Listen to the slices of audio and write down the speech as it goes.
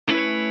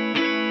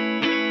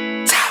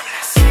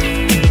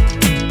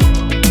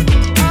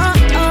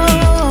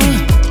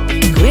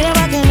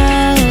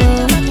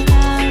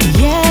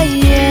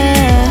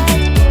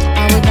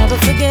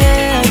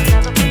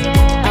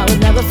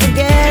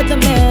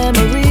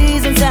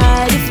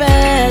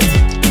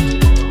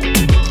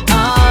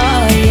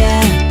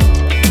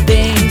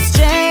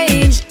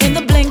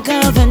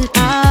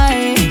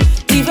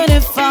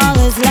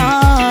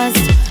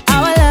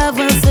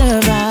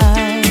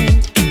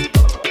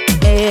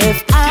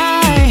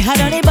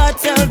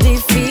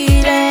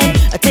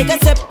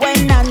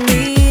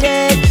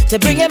to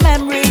bring your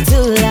memory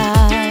to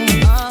life.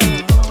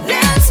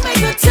 Let's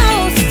make a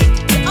toast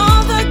to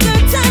all the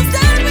good times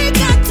that we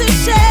got to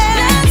share.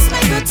 Let's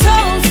make a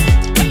toast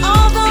to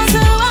all those who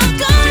are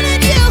gone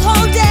and you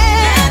hold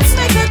dear. Let's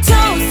make a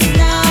toast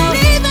now,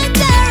 even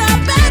there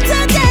are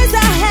better days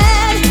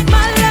ahead.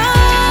 My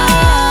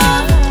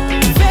love,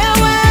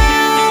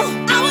 farewell.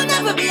 I will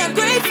never be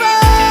ungrateful.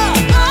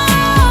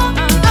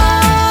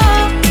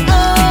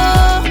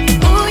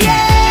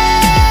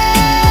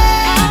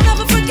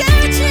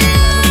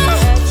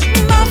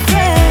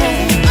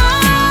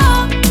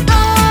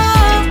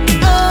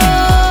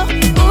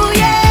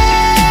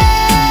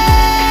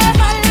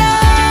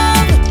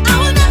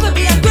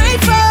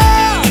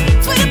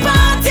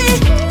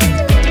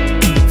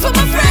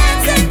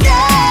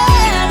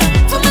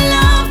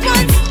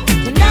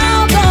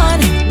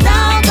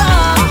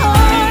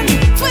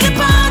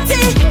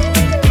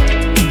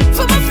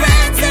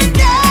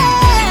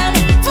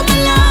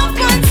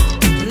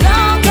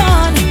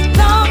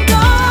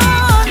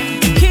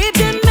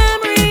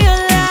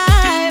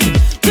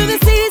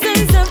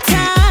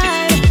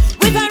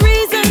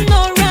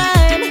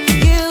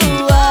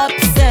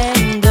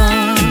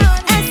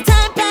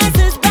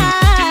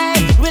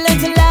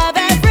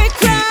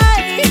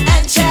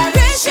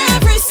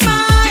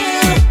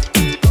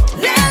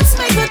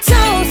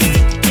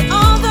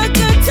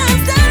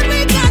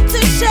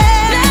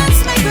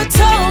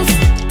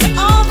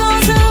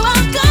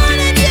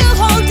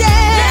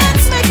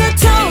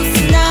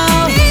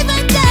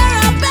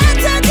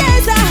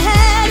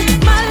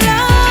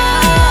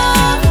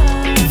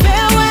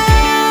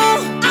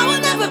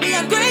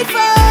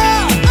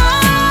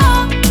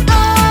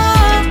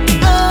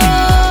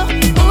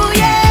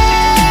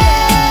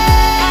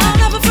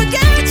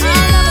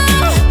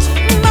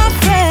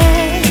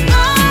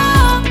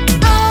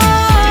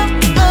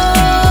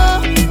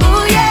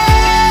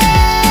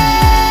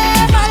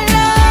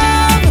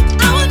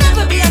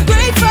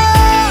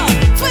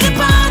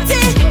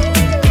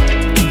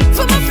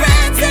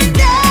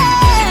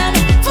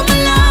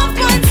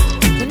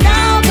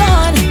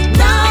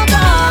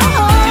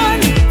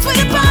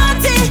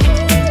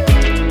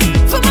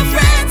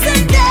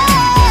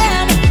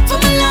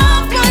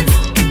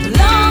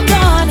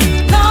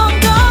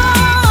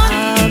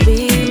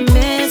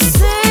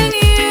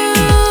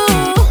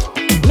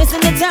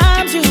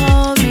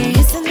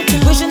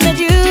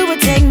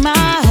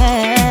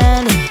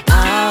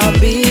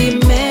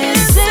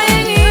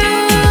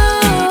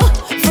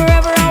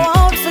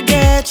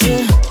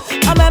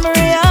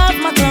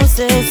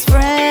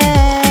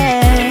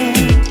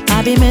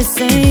 I'll be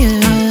missing you.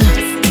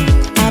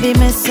 I'll be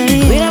missing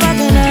you. We don't rock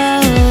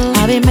enough.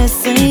 I'll be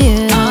missing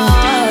you.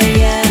 Oh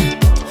yeah,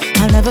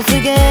 I'll never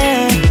forget.